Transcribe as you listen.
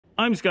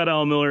I'm Scott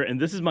Allen Miller, and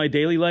this is my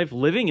daily life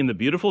living in the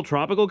beautiful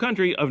tropical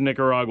country of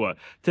Nicaragua.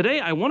 Today,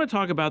 I want to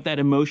talk about that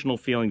emotional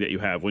feeling that you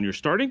have when you're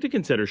starting to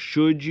consider,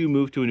 should you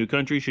move to a new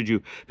country? Should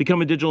you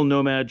become a digital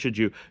nomad? Should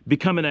you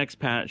become an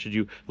expat? Should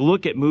you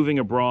look at moving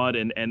abroad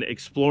and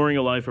exploring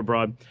a life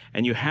abroad?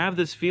 And you have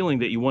this feeling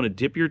that you want to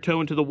dip your toe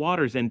into the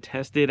waters and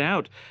test it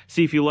out.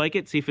 See if you like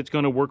it, see if it's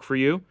going to work for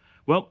you.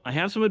 Well, I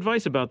have some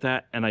advice about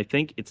that, and I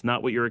think it's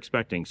not what you're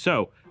expecting.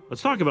 So,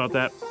 let's talk about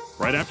that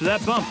right after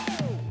that bump.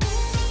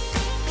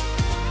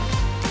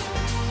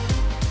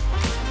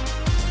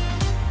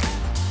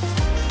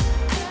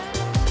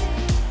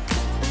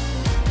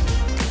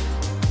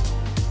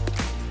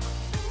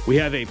 We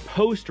have a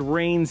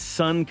post-rain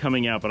sun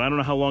coming out, but I don't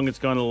know how long it's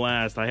going to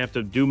last. I have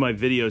to do my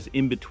videos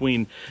in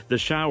between the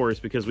showers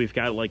because we've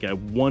got like a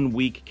 1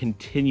 week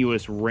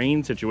continuous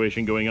rain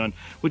situation going on,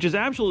 which is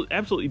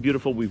absolutely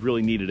beautiful. We've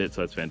really needed it,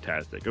 so it's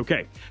fantastic.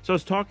 Okay, so I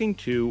was talking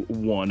to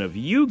one of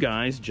you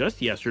guys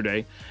just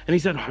yesterday, and he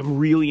said, I'm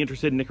really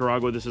interested in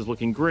Nicaragua. This is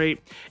looking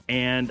great,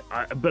 and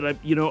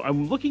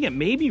I'm looking at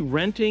maybe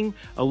renting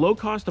a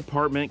low-cost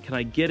apartment. Can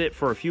I get it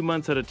for a few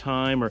months at a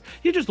time? Or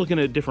you're just looking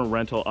at different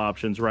rental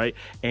options, right?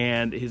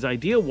 And his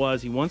idea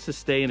was he wants to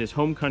stay in his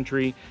home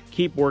country,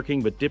 keep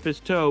working, but dip his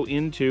toe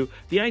into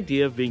the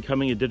idea of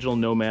becoming a digital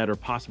nomad or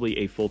possibly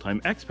a full-time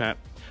expat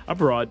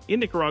abroad in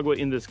Nicaragua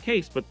in this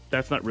case, but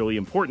that's not really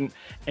important.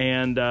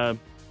 And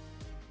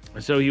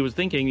so he was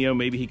thinking,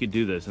 maybe he could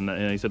do this. And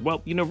I said,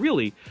 well,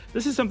 really,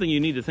 this is something you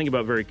need to think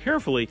about very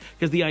carefully,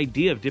 because the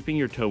idea of dipping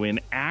your toe in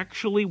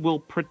actually will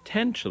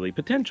potentially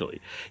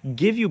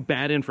give you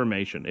bad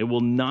information. It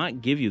will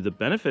not give you the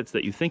benefits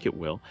that you think it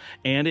will,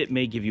 and it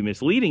may give you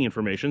misleading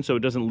information, so it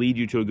doesn't lead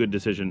you to a good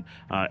decision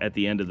at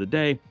the end of the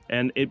day,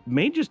 and it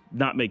may just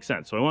not make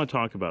sense. So I want to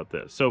talk about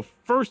this. So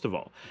first of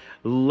all,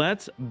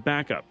 let's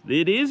back up.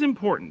 It is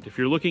important, if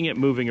you're looking at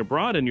moving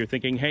abroad and you're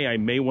thinking, hey, I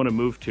may want to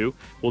move to,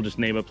 we'll just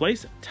name a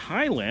place,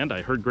 Thailand.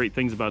 I heard great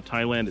things about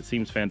Thailand. It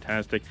seems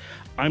fantastic.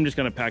 I'm just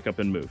going to pack up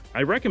and move.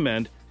 I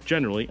recommend,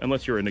 generally,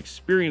 unless you're an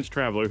experienced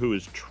traveler who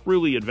is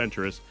truly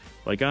adventurous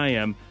like I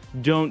am,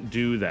 don't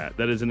do that.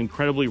 That is an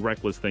incredibly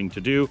reckless thing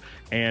to do,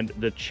 and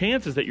the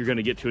chances that you're going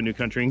to get to a new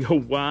country and go,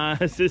 wow,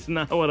 this is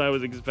not what I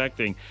was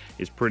expecting,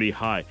 is pretty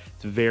high.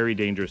 It's very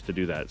dangerous to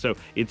do that. So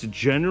it's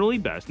generally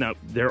best. Now,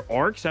 there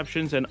are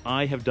exceptions, and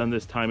I have done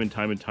this time and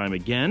time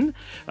again.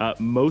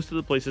 Most of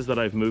the places that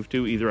I've moved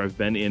to, either I've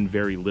been in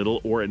very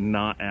little or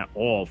not at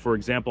all. For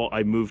example,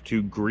 I moved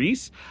to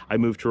Greece, I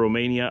moved to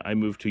Romania, I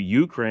moved to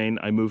Ukraine,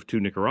 I moved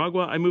to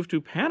Nicaragua, I moved to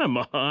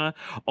Panama,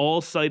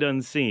 all sight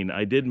unseen.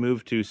 I did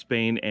move to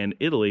Spain and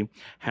Italy,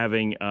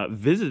 having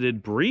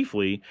visited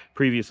briefly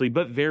previously,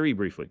 but very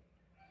briefly.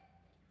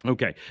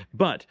 Okay,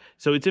 but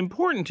so it's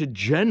important to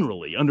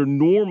generally, under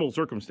normal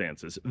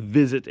circumstances,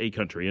 visit a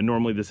country, and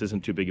normally this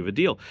isn't too big of a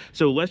deal.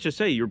 So let's just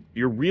say you're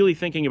really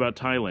thinking about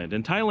Thailand,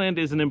 and Thailand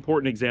is an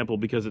important example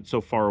because it's so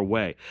far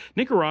away.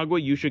 Nicaragua,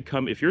 you should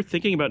come, if you're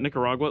thinking about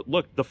Nicaragua,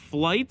 look, the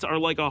flights are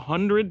like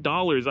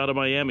 $100 out of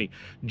Miami.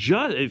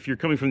 Just if you're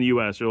coming from the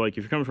US, or like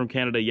if you're coming from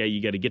Canada, yeah,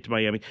 you got to get to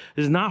Miami.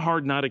 This is not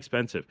hard, not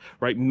expensive,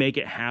 right? Make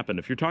it happen.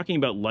 If you're talking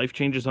about life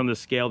changes on this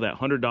scale, that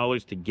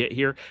 $100 to get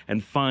here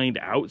and find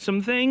out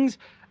some things,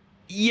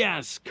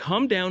 yes,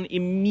 come down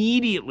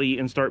immediately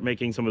and start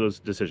making some of those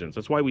decisions.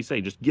 That's why we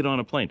say just get on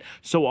a plane.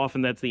 So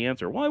often that's the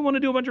answer. Well, I want to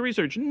do a bunch of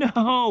research.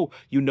 No,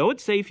 you know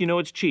it's safe, you know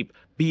it's cheap.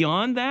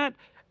 Beyond that,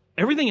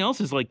 everything else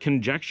is like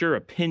conjecture,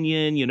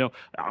 opinion.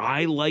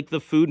 I like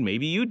the food,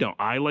 maybe you don't.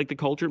 I like the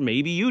culture,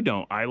 maybe you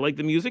don't. I like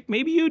the music,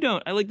 maybe you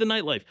don't. I like the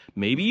nightlife,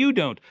 maybe you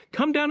don't.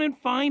 Come down and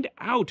find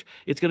out.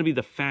 It's going to be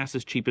the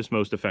fastest, cheapest,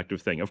 most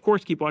effective thing. Of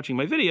course, keep watching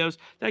my videos.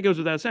 That goes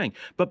without saying.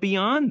 But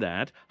beyond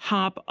that,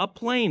 hop a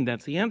plane.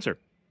 That's the answer.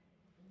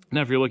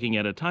 Now, if you're looking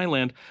at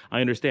Thailand,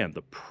 I understand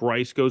the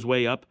price goes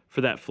way up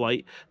for that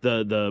flight.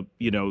 The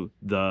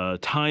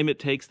time it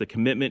takes, the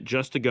commitment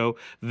just to go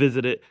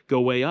visit it, go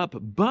way up.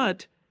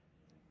 But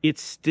it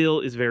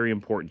still is very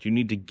important. You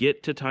need to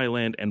get to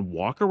Thailand and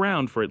walk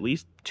around for at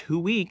least 2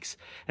 weeks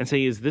and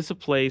say, is this a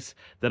place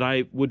that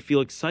I would feel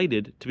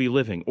excited to be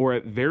living? Or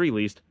at very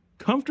least,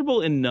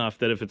 comfortable enough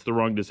that if it's the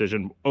wrong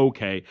decision,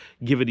 okay,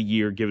 give it a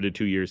year, give it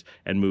 2 years,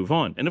 and move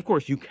on. And of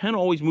course, you can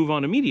always move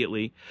on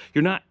immediately.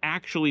 You're not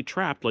actually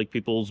trapped like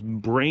people's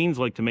brains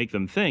like to make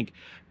them think,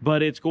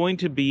 but it's going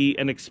to be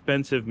an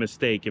expensive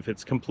mistake if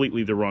it's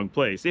completely the wrong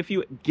place. If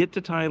you get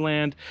to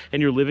Thailand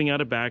and you're living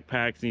out of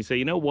backpacks and you say,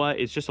 you know what,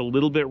 it's just a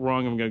little bit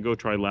wrong, I'm going to go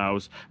try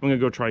Laos, I'm going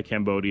to go try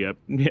Cambodia,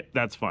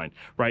 that's fine,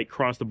 right?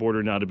 Cross the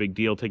border, not a big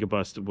deal, take a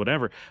bus,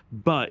 whatever.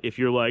 But if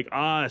you're like,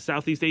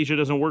 Southeast Asia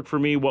doesn't work for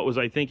me, what was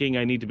I thinking?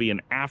 I need to be in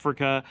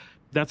Africa.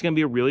 that's going to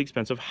be a really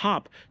expensive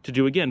hop to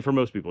do again for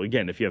most people.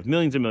 Again, if you have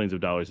millions and millions of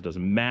dollars, it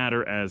doesn't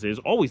matter, as is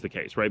always the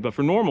case, right? But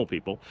for normal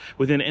people,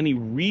 within any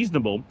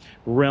reasonable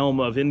realm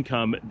of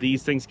income,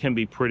 these things can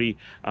be pretty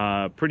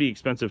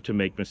expensive to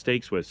make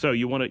mistakes with. So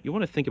you want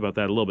to think about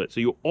that a little bit. So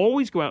you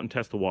always go out and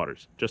test the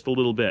waters just a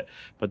little bit,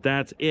 but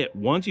that's it.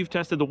 Once you've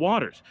tested the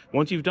waters,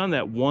 once you've done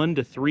that 1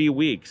 to 3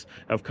 weeks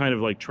of kind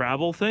of like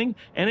travel thing,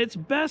 and it's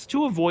best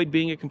to avoid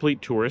being a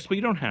complete tourist, but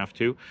you don't have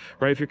to,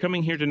 right? If you're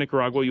coming here to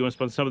Nicaragua, you want to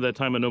spend some of that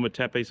time in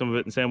Ometepe, some of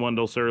it in San Juan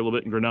del Sur, a little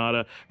bit in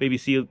Granada, maybe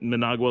see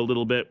Managua a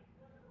little bit,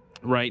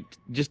 right?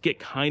 Just get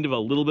kind of a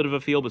little bit of a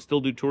feel, but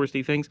still do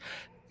touristy things.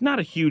 Not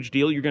a huge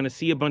deal. You're going to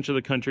see a bunch of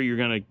the country. You're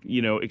going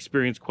to,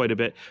 experience quite a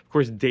bit. Of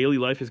course, daily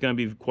life is going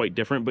to be quite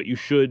different, but you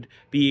should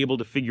be able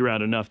to figure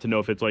out enough to know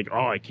if it's like,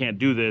 oh, I can't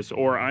do this,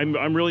 or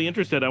I'm really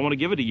interested, I want to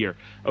give it a year.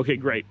 Okay,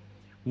 great.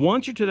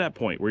 Once you're to that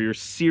point where you're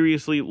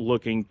seriously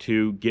looking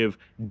to give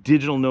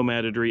digital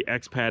nomadry,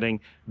 expatting,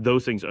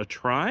 those things a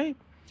try,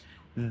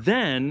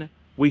 then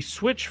we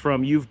switch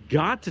from you've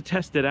got to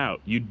test it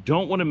out, you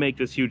don't want to make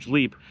this huge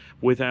leap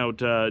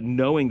without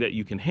knowing that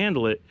you can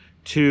handle it,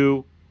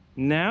 to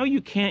now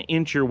you can't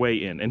inch your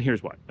way in. And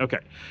here's why. Okay,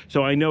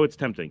 so I know it's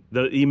tempting.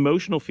 The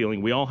emotional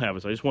feeling we all have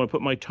is I just want to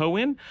put my toe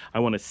in. I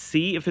want to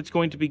see if it's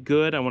going to be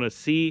good. I want to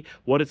see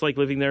what it's like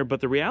living there. But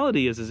the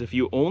reality is if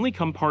you only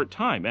come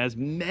part-time, as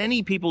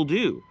many people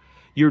do,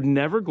 you're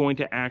never going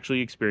to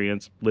actually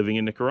experience living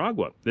in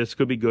Nicaragua. This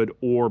could be good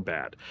or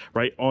bad,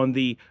 right? On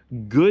the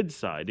good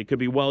side, it could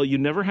be, well, you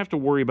never have to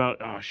worry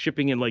about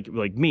shipping in like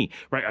me,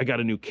 right? I got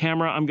a new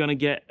camera I'm going to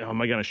get.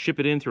 Am I going to ship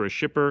it in through a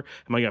shipper?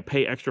 Am I going to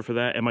pay extra for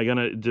that?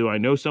 Do I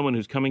know someone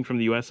who's coming from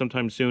the US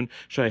sometime soon?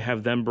 Should I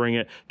have them bring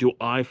it? Do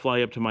I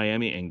fly up to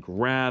Miami and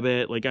grab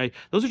it?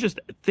 Those are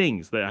just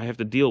things that I have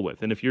to deal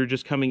with. And if you're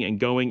just coming and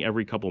going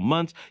every couple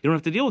months, you don't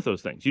have to deal with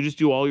those things. You just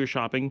do all your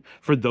shopping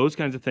for those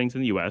kinds of things in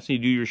the US, and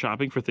you do your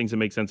shopping for things that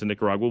make sense in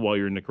Nicaragua while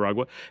you're in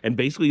Nicaragua, and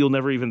basically you'll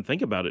never even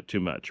think about it too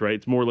much, right?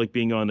 It's more like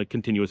being on a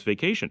continuous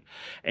vacation,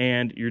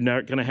 and you're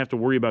not going to have to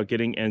worry about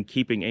getting and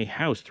keeping a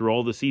house through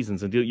all the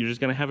seasons until you're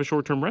just going to have a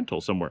short-term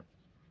rental somewhere.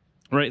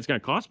 Right, it's going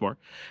to cost more,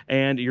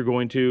 and you're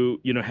going to,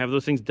 have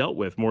those things dealt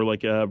with more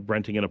like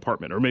renting an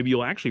apartment, or maybe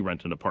you'll actually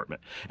rent an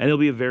apartment, and it'll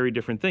be a very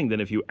different thing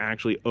than if you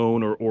actually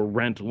own or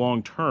rent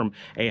long-term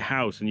a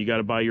house, and you got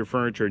to buy your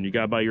furniture, and you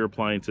got to buy your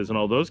appliances, and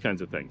all those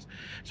kinds of things.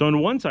 So on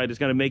one side, it's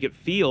going to make it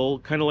feel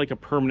kind of like a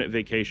permanent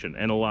vacation,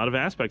 and a lot of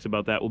aspects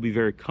about that will be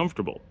very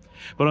comfortable.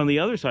 But on the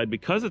other side,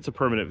 because it's a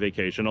permanent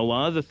vacation, a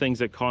lot of the things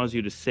that cause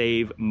you to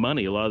save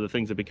money, a lot of the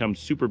things that become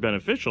super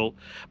beneficial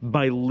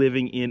by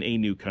living in a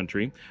new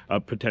country,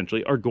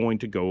 potentially, are going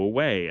to go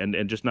away and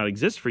just not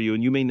exist for you,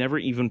 and you may never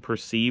even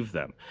perceive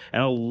them.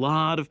 And a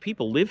lot of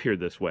people live here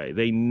this way.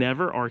 They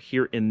never are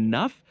here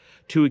enough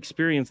to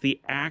experience the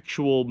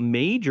actual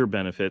major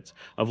benefits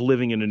of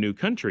living in a new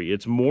country.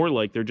 It's more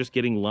like they're just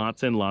getting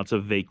lots and lots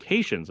of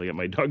vacations. I got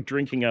my dog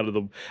drinking out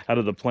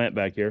of the plant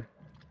back here.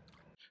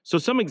 So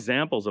some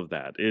examples of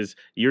that is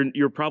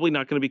you're probably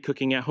not going to be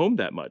cooking at home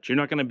that much. You're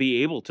not going to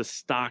be able to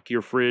stock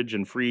your fridge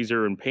and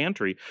freezer and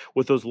pantry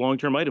with those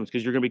long-term items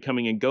because you're going to be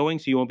coming and going,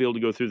 so you won't be able to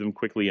go through them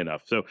quickly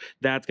enough. So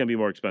that's going to be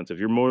more expensive.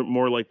 You're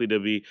more likely to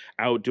be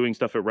out doing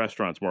stuff at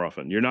restaurants more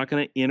often. You're not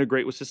going to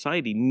integrate with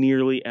society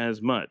nearly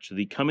as much.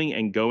 The coming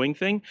and going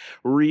thing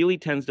really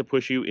tends to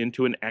push you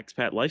into an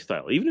expat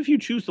lifestyle. Even if you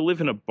choose to live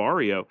in a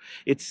barrio,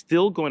 it's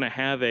still going to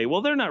have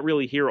well, they're not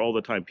really here all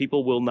the time.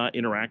 People will not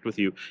interact with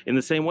you in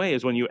the same way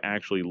as when you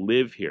actually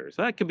live here.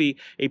 So that could be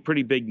a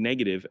pretty big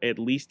negative, at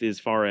least as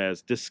far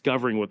as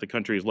discovering what the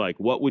country is like.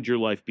 What would your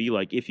life be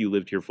like if you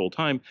lived here full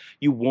time?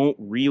 You won't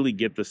really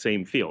get the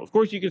same feel. Of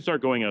course, you can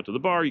start going out to the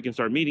bar, you can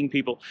start meeting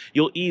people,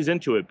 you'll ease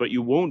into it, but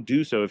you won't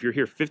do so. If you're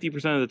here 50%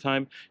 of the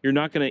time, you're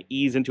not going to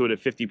ease into it at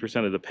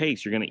 50% of the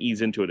pace. You're going to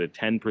ease into it at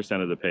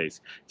 10% of the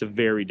pace. It's a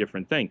very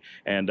different thing.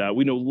 And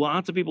we know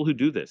lots of people who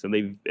do this, and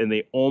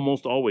they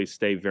almost always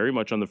stay very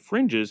much on the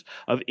fringes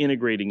of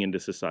integrating into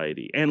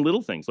society. And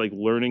little things like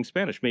learning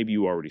Spanish. Maybe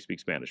you already speak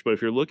Spanish, but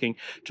if you're looking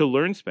to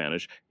learn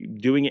Spanish,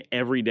 doing it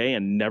every day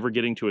and never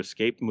getting to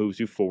escape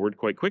moves you forward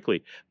quite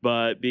quickly.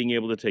 But being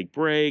able to take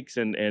breaks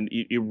and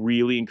it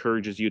really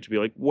encourages you to be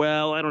like,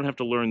 well, I don't have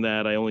to learn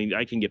that.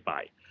 I can get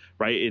by.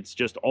 Right? It's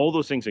just all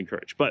those things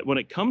encourage. But when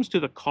it comes to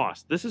the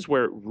cost, this is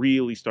where it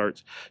really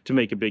starts to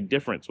make a big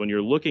difference. When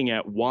you're looking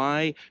at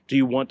why do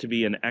you want to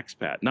be an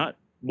expat, not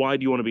why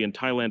do you want to be in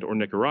Thailand or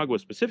Nicaragua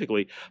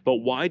specifically, but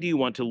why do you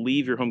want to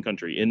leave your home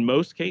country? In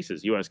most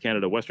cases, US,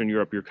 Canada, Western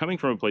Europe, you're coming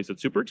from a place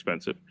that's super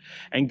expensive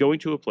and going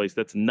to a place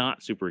that's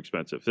not super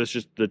expensive. That's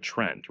just the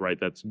trend, right?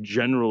 That's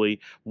generally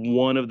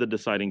one of the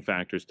deciding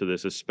factors to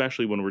this,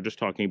 especially when we're just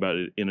talking about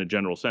it in a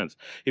general sense.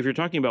 If you're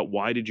talking about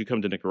why did you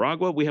come to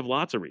Nicaragua, we have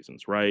lots of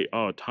reasons, right?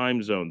 Oh,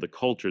 time zone, the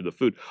culture, the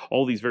food,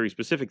 all these very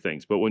specific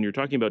things. But when you're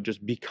talking about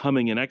just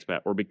becoming an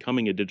expat or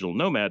becoming a digital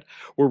nomad,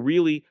 we're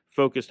really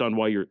focused on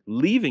why you're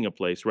leaving a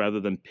place rather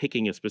than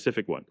picking a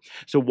specific one.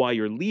 So why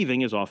you're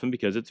leaving is often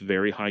because it's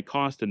very high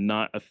cost and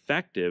not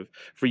effective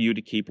for you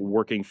to keep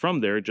working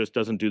from there. It just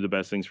doesn't do the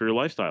best things for your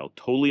lifestyle.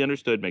 Totally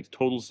understood, makes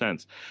total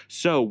sense.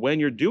 So when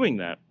you're doing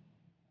that,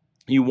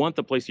 You want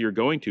the place that you're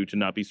going to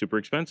not be super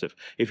expensive.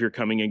 If you're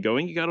coming and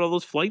going, you got all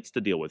those flights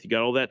to deal with. You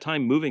got all that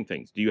time moving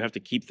things. Do you have to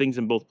keep things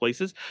in both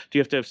places? Do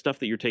you have to have stuff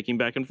that you're taking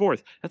back and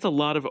forth? That's a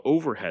lot of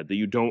overhead that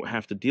you don't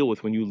have to deal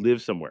with when you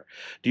live somewhere.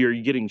 Are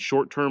you getting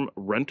short-term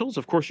rentals?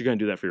 Of course, you're going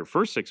to do that for your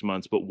first 6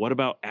 months, but what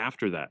about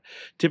after that?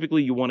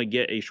 Typically, you want to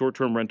get a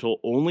short-term rental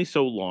only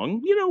so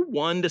long,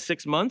 1 to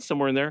 6 months,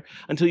 somewhere in there,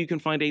 until you can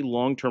find a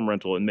long-term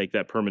rental and make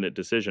that permanent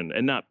decision.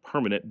 And not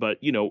permanent, but,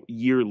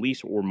 year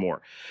lease or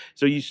more.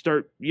 So you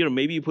start,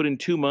 maybe you put in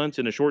 2 months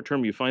in a short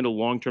term, you find a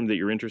long term that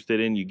you're interested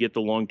in, you get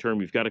the long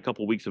term, you've got a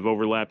couple weeks of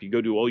overlap, you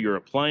go do all your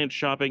appliance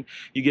shopping,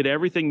 you get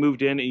everything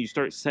moved in, and you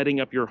start setting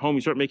up your home,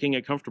 you start making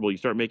it comfortable, you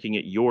start making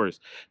it yours.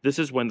 This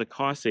is when the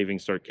cost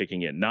savings start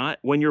kicking in, not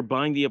when you're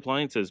buying the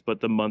appliances, but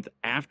the month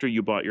after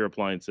you bought your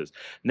appliances.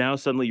 Now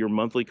suddenly your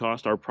monthly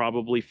costs are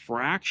probably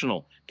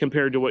fractional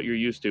compared to what you're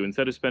used to.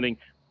 Instead of spending,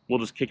 we'll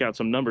just kick out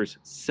some numbers,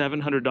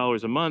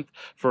 $700 a month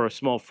for a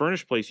small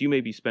furnished place, you may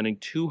be spending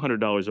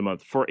 $200 a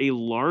month for a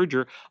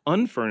larger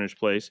unfurnished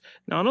place,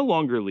 now on a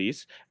longer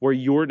lease, where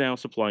you're now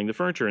supplying the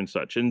furniture and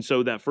such. And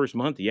so that first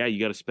month, yeah, you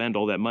got to spend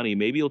all that money.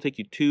 Maybe it'll take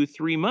you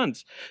 2-3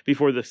 months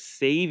before the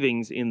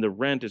savings in the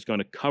rent is going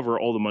to cover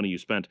all the money you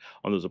spent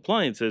on those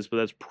appliances, but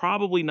that's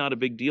probably not a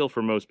big deal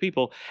for most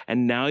people.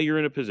 And now you're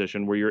in a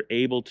position where you're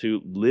able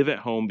to live at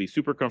home, be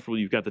super comfortable.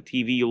 You've got the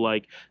TV you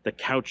like, the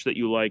couch that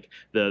you like,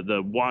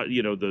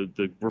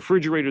 the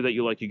refrigerator that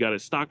you like, you got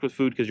it stocked with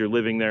food because you're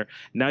living there.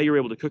 Now you're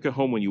able to cook at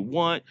home when you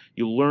want.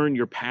 You learn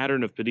your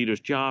pattern of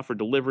Pedidos Ya for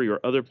delivery or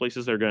other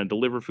places that are going to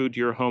deliver food to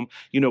your home.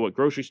 You know what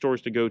grocery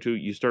stores to go to.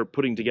 You start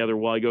putting together,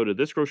 well, I go to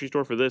this grocery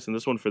store for this and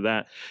this one for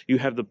that. You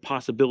have the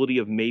possibility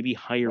of maybe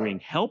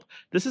hiring help.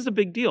 This is a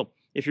big deal.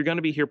 If you're going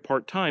to be here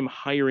part-time,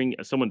 hiring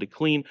someone to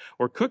clean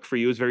or cook for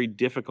you is very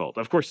difficult.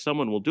 Of course,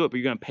 someone will do it, but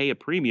you're going to pay a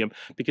premium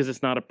because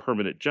it's not a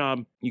permanent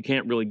job. You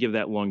can't really give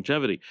that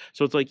longevity.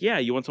 So it's like, yeah,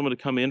 you want someone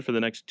to come in for the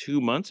next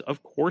 2 months?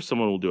 Of course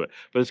someone will do it,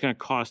 but it's going to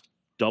cost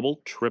double,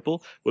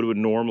 triple what it would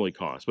normally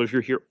cost. But if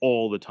you're here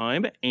all the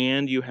time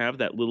and you have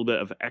that little bit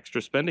of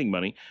extra spending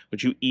money,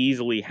 which you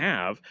easily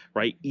have,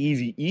 right?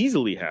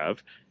 Easily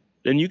have,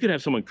 then you could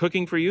have someone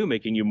cooking for you,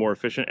 making you more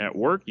efficient at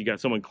work. You got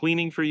someone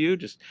cleaning for you,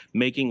 just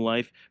making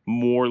life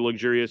more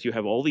luxurious. You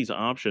have all these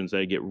options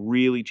that get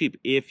really cheap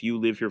if you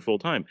live here full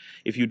time.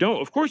 If you don't,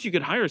 of course, you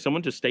could hire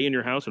someone to stay in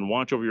your house and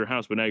watch over your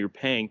house, but now you're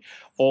paying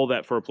all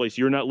that for a place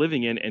you're not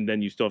living in, and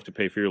then you still have to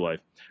pay for your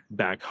life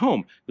back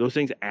home. Those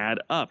things add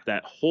up.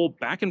 That whole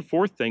back and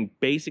forth thing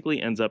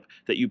basically ends up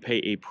that you pay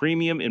a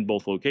premium in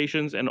both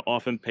locations and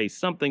often pay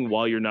something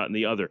while you're not in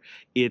the other.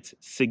 It's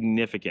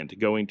significant.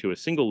 Going to a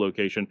single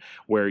location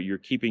where you're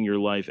keeping your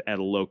life at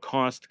a low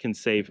cost can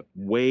save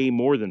way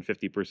more than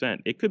 50%.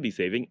 It could be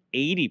saving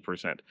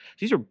 80%.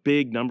 These are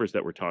big numbers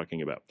that we're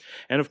talking about.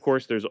 And of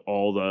course, there's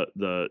all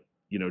the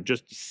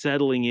just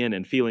settling in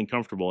and feeling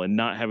comfortable and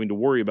not having to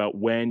worry about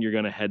when you're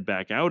going to head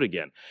back out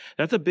again.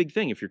 That's a big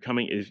thing. If you're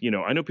coming,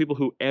 I know people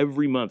who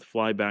every month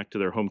fly back to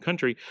their home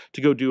country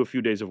to go do a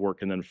few days of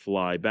work and then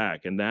fly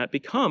back. And that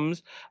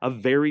becomes a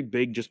very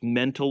big, just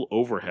mental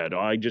overhead.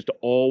 I just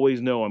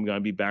always know I'm going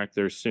to be back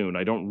there soon.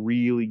 I don't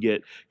really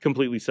get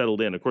completely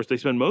settled in. Of course, they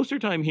spend most of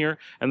their time here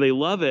and they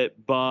love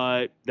it,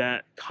 but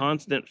that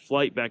constant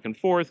flight back and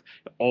forth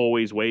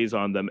always weighs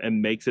on them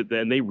and makes it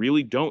that they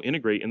really don't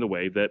integrate in the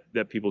way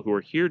that people who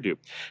are here do.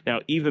 Now,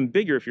 even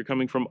bigger, if you're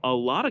coming from a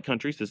lot of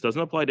countries, this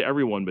doesn't apply to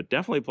everyone, but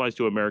definitely applies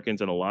to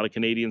Americans, and a lot of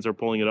Canadians are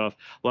pulling it off.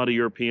 A lot of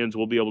Europeans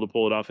will be able to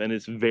pull it off, and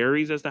it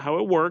varies as to how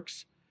it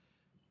works.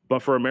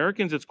 But for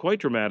Americans, it's quite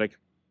dramatic.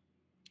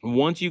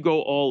 Once you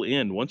go all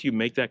in, once you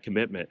make that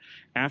commitment,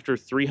 after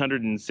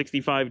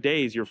 365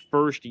 days, your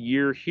first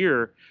year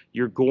here,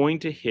 you're going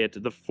to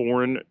hit the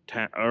foreign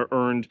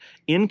earned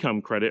income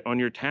credit on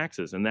your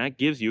taxes. And that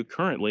gives you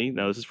currently,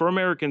 now this is for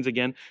Americans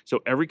again, so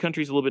every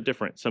country is a little bit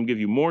different. Some give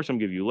you more, some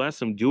give you less,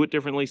 some do it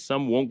differently,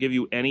 some won't give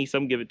you any,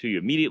 some give it to you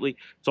immediately.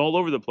 It's all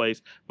over the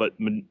place, but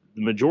the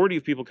majority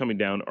of people coming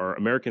down are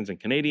Americans and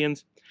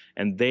Canadians,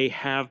 and they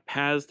have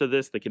paths to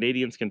this. The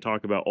Canadians can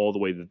talk about all the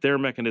way that their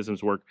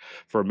mechanisms work.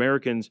 For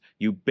Americans,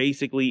 you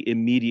basically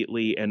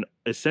immediately and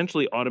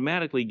essentially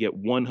automatically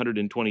get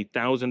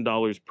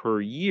 $120,000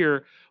 per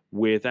year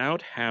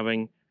without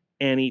having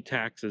any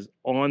taxes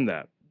on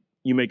that.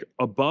 You make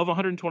above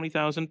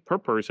 $120,000 per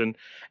person,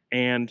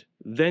 and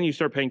then you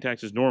start paying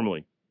taxes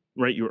normally.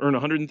 Right? You earn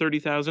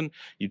 $130,000,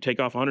 you take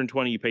off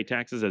 $120,000, you pay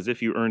taxes as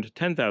if you earned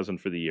 $10,000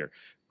 for the year.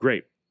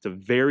 Great. It's a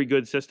very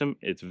good system.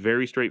 It's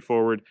very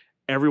straightforward.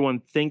 Everyone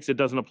thinks it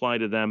doesn't apply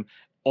to them.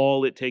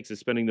 All it takes is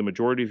spending the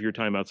majority of your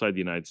time outside the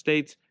United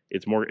States.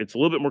 It's a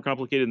little bit more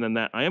complicated than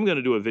that. I am going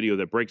to do a video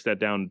that breaks that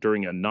down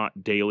during a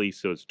not daily,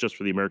 so it's just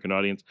for the American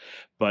audience,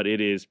 but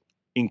it is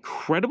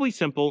incredibly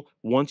simple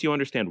once you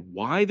understand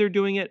why they're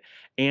doing it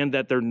and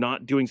that they're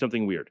not doing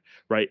something weird,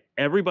 right?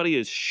 Everybody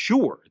is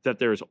sure that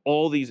there's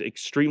all these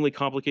extremely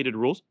complicated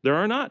rules. There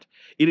are not.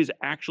 It is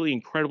actually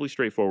incredibly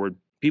straightforward.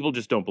 People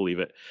just don't believe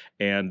it.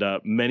 And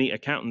many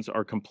accountants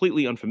are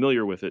completely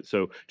unfamiliar with it.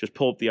 So just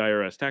pull up the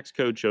IRS tax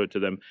code, show it to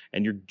them,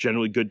 and you're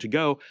generally good to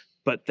go.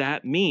 But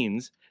that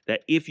means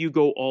that if you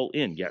go all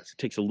in, yes, it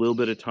takes a little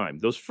bit of time.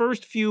 Those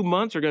first few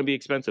months are going to be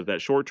expensive, that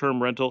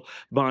short-term rental,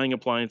 buying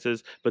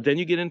appliances, but then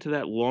you get into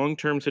that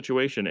long-term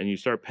situation and you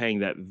start paying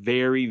that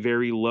very,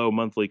 very low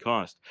monthly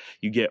cost.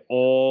 You get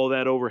all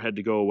that overhead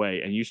to go away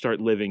and you start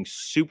living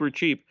super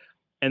cheap.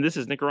 And this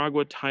is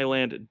Nicaragua,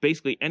 Thailand,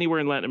 basically anywhere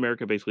in Latin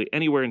America, basically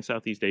anywhere in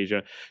Southeast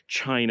Asia,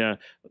 China,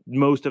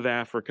 most of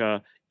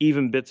Africa,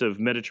 even bits of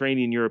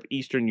Mediterranean Europe,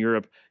 Eastern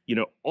Europe,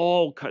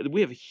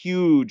 we have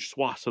huge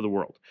swaths of the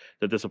world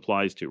that this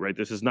applies to, right?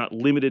 This is not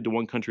limited to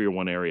one country or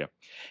one area.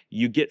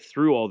 You get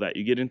through all that,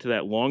 you get into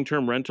that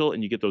long-term rental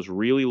and you get those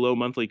really low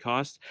monthly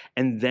costs,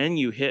 and then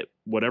you hit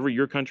whatever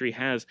your country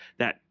has,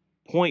 that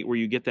point where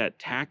you get that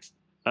tax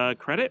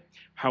credit,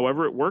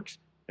 however it works.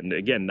 And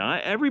again,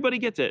 not everybody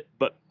gets it,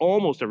 but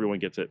almost everyone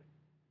gets it.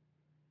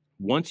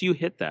 Once you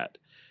hit that,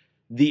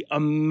 the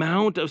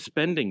amount of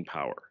spending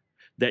power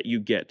that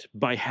you get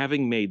by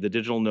having made the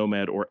digital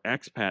nomad or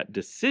expat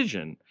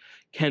decision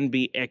can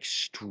be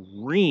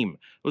extreme.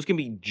 Those can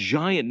be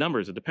giant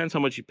numbers. It depends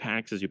how much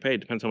taxes you pay. It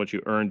depends how much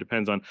you earn.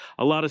 Depends on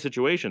a lot of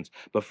situations.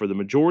 But for the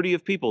majority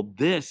of people,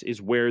 this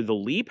is where the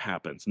leap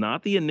happens,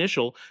 not the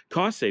initial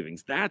cost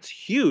savings. That's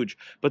huge.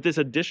 But this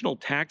additional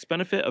tax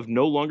benefit of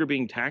no longer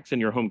being taxed in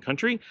your home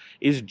country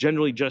is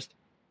generally just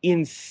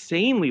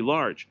insanely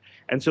large.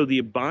 And so the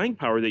buying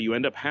power that you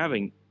end up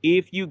having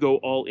if you go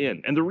all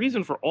in. And the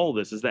reason for all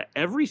this is that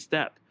every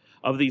step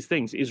of these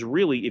things is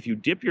really, if you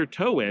dip your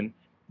toe in,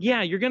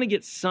 yeah, you're going to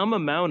get some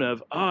amount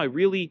of, I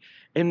really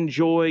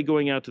enjoy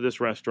going out to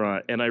this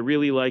restaurant and I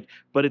really like,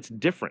 but it's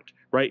different,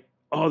 right?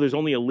 Oh, there's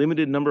only a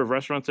limited number of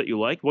restaurants that you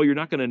like. Well, you're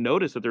not going to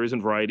notice that there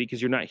isn't variety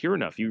because you're not here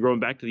enough. You're going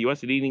back to the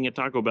US and eating at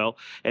Taco Bell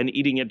and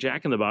eating at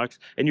Jack in the Box,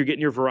 and you're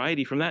getting your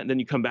variety from that. And then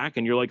you come back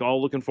and you're like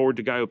all looking forward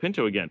to Gallo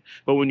Pinto again.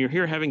 But when you're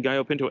here having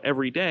Gallo Pinto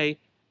every day,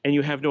 and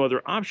you have no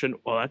other option,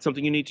 well, that's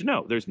something you need to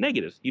know. There's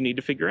negatives you need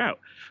to figure out.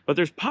 But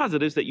there's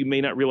positives that you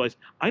may not realize.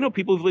 I know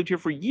people who've lived here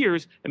for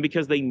years, and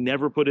because they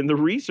never put in the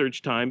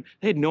research time,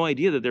 they had no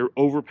idea that they're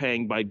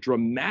overpaying by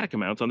dramatic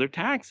amounts on their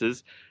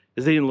taxes,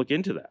 as they didn't look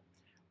into that.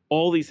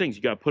 All these things,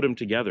 you got to put them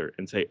together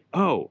and say,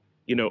 oh,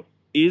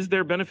 is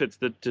there benefits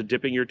to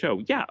dipping your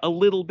toe? Yeah, a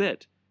little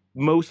bit.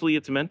 Mostly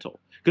it's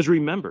mental. Because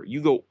remember, you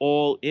go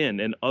all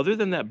in, and other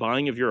than that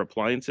buying of your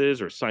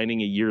appliances or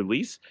signing a year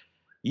lease,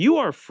 you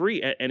are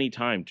free at any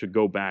time to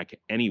go back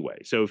anyway.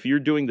 So if you're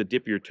doing the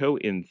dip your toe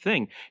in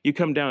thing, you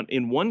come down,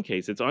 in one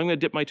case, it's, I'm going to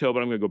dip my toe,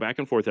 but I'm going to go back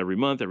and forth every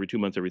month, every 2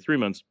 months, every 3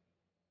 months,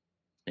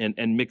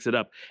 and mix it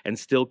up and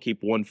still keep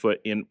one foot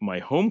in my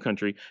home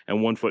country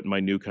and one foot in my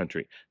new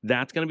country.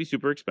 That's going to be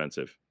super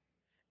expensive.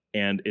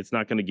 And it's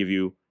not going to give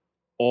you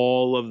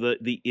all of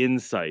the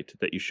insight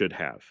that you should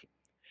have.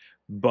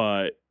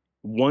 But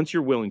once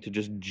you're willing to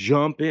just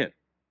jump in,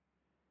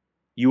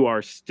 you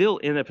are still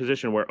in a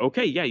position where,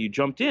 okay, yeah, you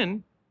jumped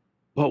in,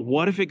 but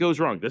what if it goes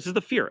wrong? This is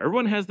the fear.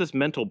 Everyone has this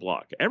mental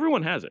block.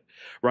 Everyone has it,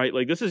 right?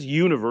 Like, this is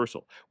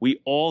universal.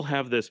 We all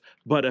have this,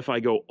 but if I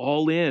go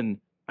all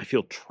in, I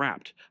feel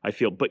trapped.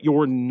 But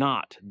you're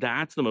not.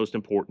 That's the most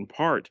important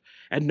part.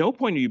 At no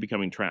point are you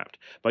becoming trapped.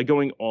 By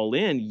going all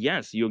in,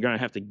 yes, you're going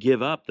to have to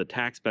give up the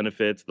tax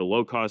benefits, the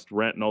low-cost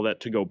rent, and all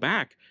that to go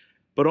back.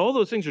 But all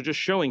those things are just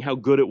showing how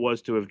good it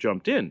was to have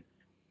jumped in.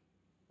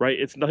 Right?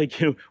 It's like,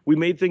 we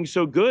made things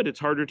so good, it's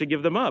harder to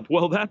give them up.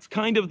 Well, that's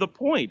kind of the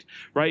point,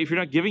 right? If you're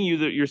not giving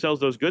yourselves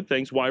those good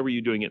things, why were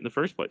you doing it in the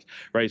first place,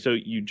 right? So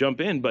you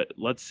jump in, but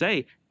let's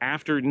say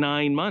after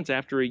 9 months,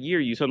 after a year,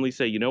 you suddenly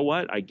say, you know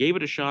what? I gave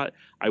it a shot.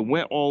 I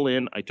went all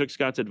in. I took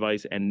Scott's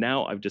advice, and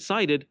now I've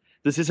decided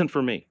this isn't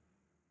for me.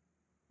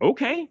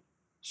 Okay,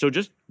 so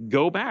just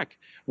go back.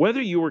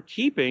 Whether you were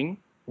keeping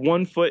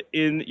 1 foot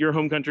in your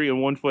home country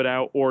and 1 foot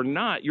out or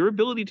not, your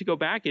ability to go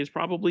back is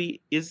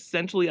probably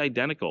essentially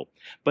identical.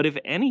 But if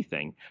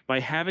anything, by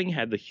having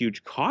had the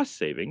huge cost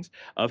savings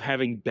of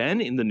having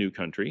been in the new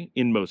country,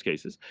 in most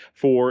cases,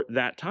 for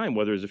that time,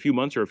 whether it's a few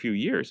months or a few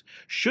years,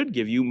 should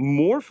give you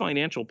more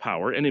financial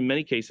power, and in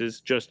many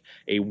cases, just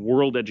a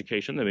world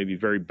education that may be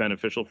very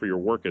beneficial for your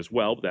work as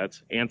well. But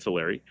that's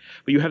ancillary.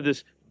 But you have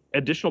this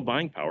additional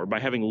buying power by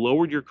having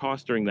lowered your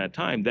costs during that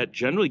time. That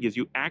generally gives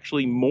you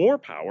actually more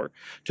power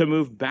to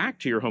move back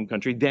to your home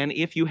country than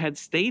if you had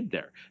stayed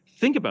there.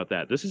 Think about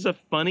that. This is a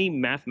funny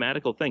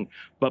mathematical thing,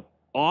 but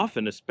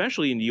often,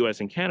 especially in the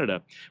US and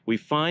Canada, we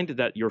find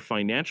that your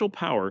financial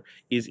power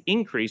is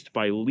increased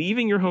by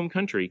leaving your home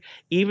country,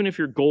 even if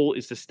your goal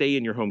is to stay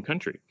in your home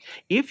country.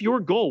 If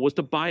your goal was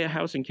to buy a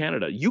house in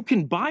Canada, you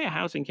can buy a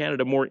house in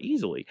Canada more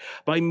easily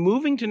by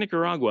moving to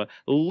Nicaragua,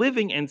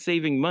 living and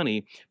saving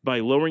money by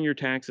lowering your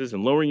taxes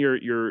and lowering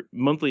your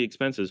monthly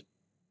expenses.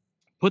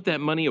 Put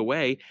that money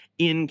away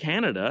in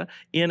Canada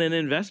in an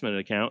investment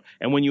account,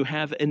 and when you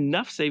have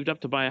enough saved up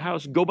to buy a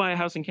house, go buy a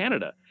house in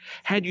Canada.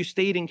 Had you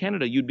stayed in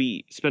Canada, you'd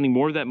be spending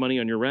more of that money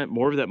on your rent,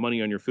 more of that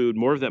money on your food,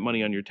 more of that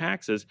money on your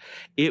taxes.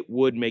 It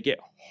would make it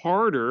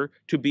harder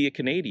to be a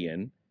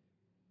Canadian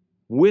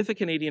with a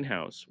Canadian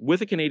house,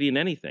 with a Canadian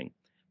anything,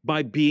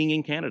 by being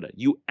in Canada.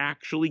 You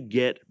actually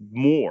get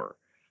more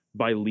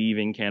by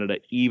leaving Canada,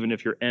 even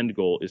if your end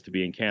goal is to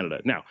be in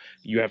Canada. Now,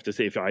 you have to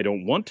say, if I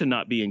don't want to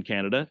not be in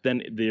Canada,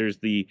 then there's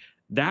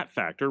that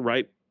factor,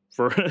 right?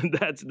 For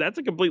that's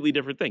a completely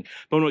different thing.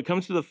 But when it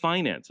comes to the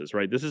finances,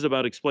 right, this is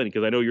about explaining,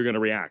 because I know you're going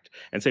to react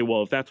and say,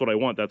 well, if that's what I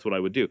want, that's what I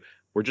would do.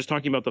 We're just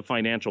talking about the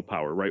financial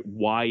power, right?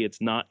 Why it's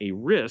not a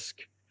risk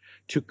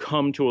to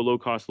come to a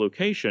low-cost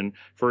location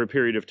for a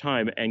period of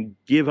time and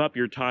give up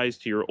your ties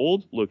to your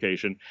old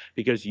location,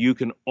 because you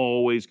can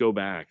always go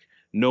back.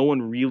 No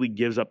one really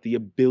gives up the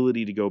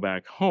ability to go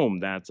back home.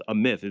 That's a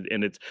myth.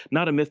 And it's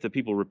not a myth that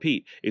people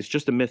repeat. It's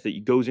just a myth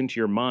that goes into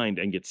your mind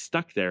and gets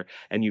stuck there.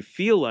 And you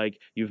feel like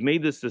you've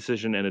made this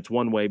decision and it's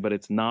one way, but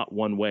it's not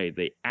one way.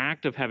 The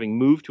act of having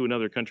moved to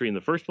another country in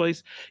the first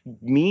place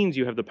means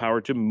you have the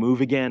power to move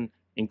again,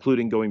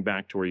 including going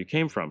back to where you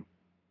came from.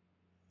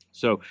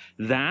 So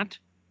that,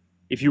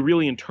 if you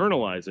really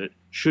internalize it,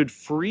 should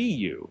free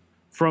you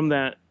from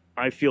that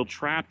I feel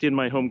trapped in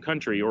my home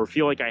country, or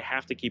feel like I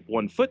have to keep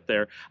one foot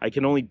there. I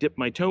can only dip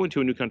my toe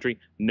into a new country.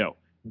 No.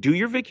 Do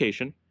your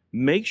vacation.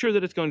 Make sure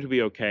that it's going to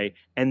be okay.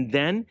 And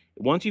then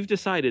once you've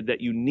decided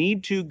that you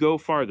need to go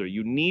farther,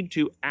 you need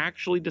to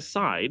actually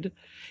decide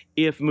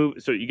if move.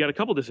 So you got a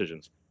couple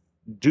decisions.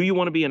 Do you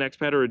want to be an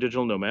expat or a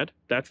digital nomad?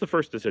 That's the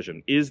first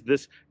decision. Is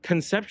this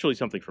conceptually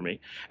something for me?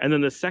 And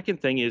then the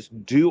second thing is,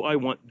 do I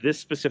want this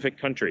specific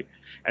country?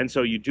 And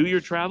so you do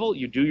your travel,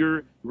 you do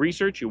your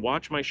research, you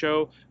watch my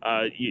show,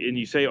 and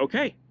you say,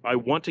 okay, I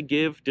want to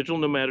give digital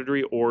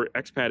nomadry or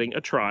expatting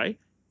a try.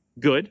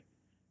 Good.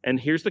 And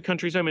here's the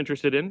countries I'm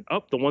interested in.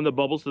 Oh, the one that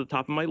bubbles to the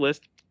top of my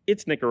list,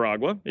 it's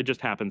Nicaragua. It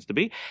just happens to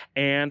be.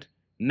 And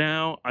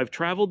now I've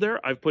traveled there.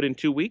 I've put in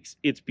 2 weeks.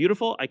 It's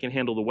beautiful. I can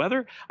handle the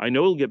weather. I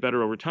know it'll get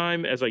better over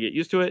time as I get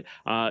used to it.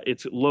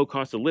 It's low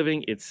cost of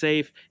living. It's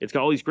safe. It's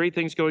got all these great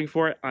things going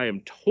for it. I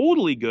am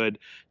totally good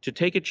to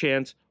take a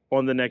chance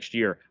on the next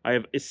year. I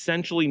have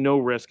essentially no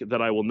risk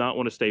that I will not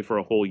want to stay for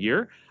a whole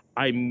year.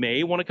 I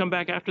may want to come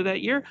back after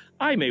that year.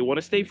 I may want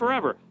to stay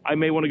forever. I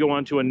may want to go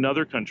on to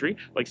another country,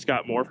 like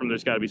Scott Moore from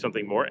There's Gotta Be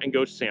Something More, and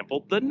go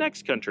sample the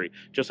next country,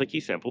 just like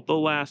he sampled the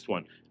last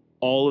one.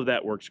 All of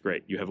that works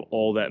great. You have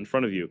all that in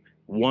front of you.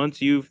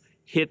 Once you've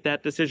hit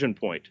that decision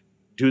point,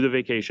 do the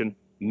vacation,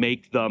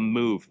 make the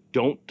move.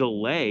 Don't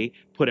delay.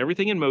 Put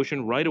everything in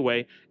motion right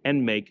away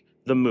and make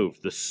the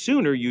move. The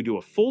sooner you do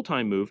a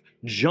full-time move,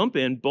 jump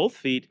in both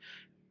feet,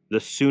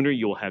 the sooner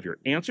you will have your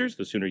answers,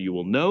 the sooner you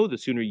will know, the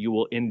sooner you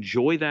will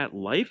enjoy that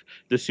life,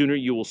 the sooner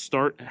you will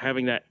start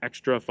having that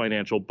extra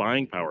financial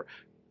buying power.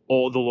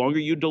 The longer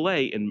you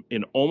delay,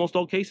 in almost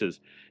all cases,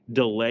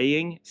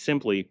 delaying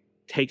simply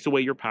takes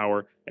away your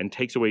power and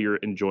takes away your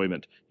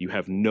enjoyment. You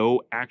have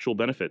no actual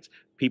benefits.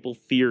 People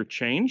fear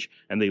change,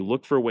 and they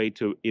look for a way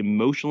to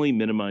emotionally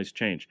minimize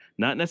change.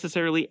 Not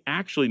necessarily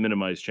actually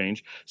minimize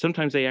change.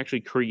 Sometimes they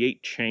actually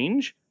create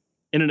change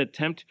in an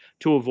attempt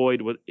to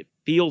avoid what it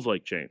feels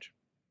like change.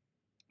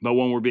 But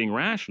when we're being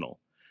rational,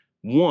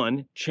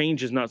 one,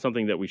 change is not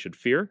something that we should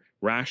fear.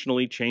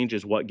 Rationally, change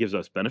is what gives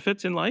us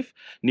benefits in life.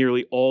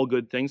 Nearly all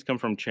good things come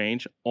from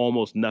change.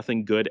 Almost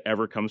nothing good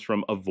ever comes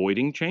from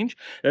avoiding change.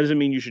 That doesn't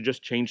mean you should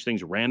just change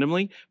things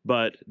randomly,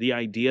 but the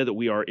idea that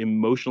we are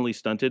emotionally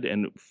stunted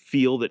and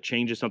feel that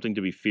change is something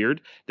to be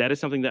feared, that is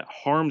something that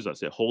harms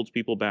us. It holds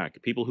people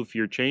back. People who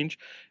fear change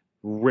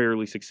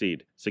rarely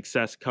succeed.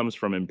 Success comes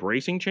from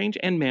embracing change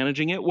and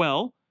managing it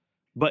well,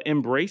 but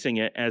embracing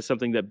it as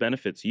something that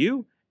benefits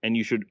you, and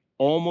you should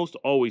almost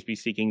always be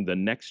seeking the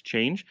next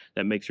change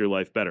that makes your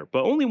life better,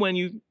 but only when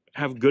you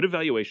have good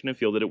evaluation and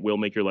feel that it will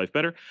make your life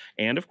better.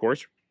 And of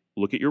course,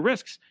 look at your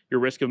risks. Your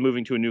risk of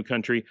moving to a new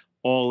country,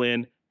 all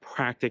in,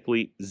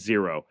 practically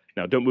zero.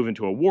 Now, don't move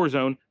into a war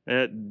zone.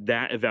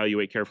 That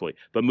evaluate carefully.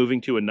 But moving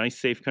to a nice,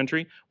 safe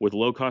country with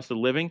low cost of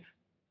living,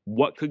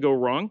 what could go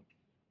wrong?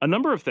 A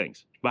number of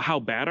things. But how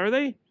bad are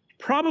they?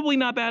 Probably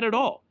not bad at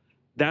all.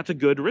 That's a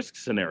good risk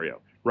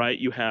scenario, right?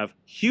 You have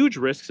huge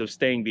risks of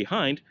staying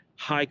behind,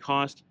 high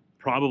cost,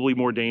 probably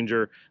more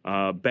danger,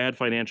 bad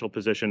financial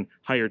position,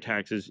 higher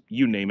taxes,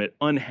 you name it,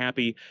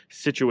 unhappy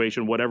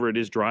situation, whatever it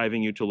is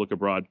driving you to look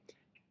abroad.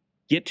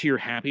 Get to your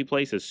happy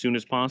place as soon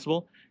as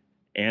possible,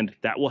 and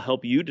that will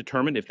help you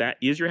determine if that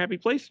is your happy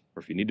place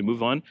or if you need to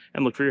move on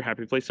and look for your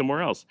happy place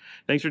somewhere else.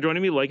 Thanks for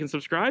joining me. Like and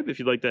subscribe. If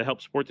you'd like to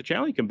help support the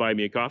channel, you can buy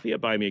me a coffee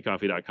at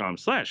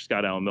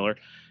buymeacoffee.com/Scott Alan Miller.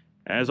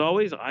 As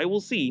always, I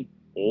will see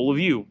all of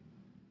you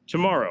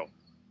tomorrow.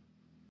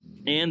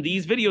 And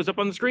these videos up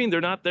on the screen,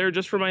 they're not there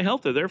just for my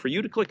health. They're there for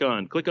you to click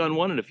on. Click on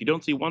one, and if you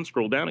don't see one,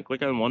 scroll down and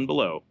click on one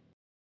below.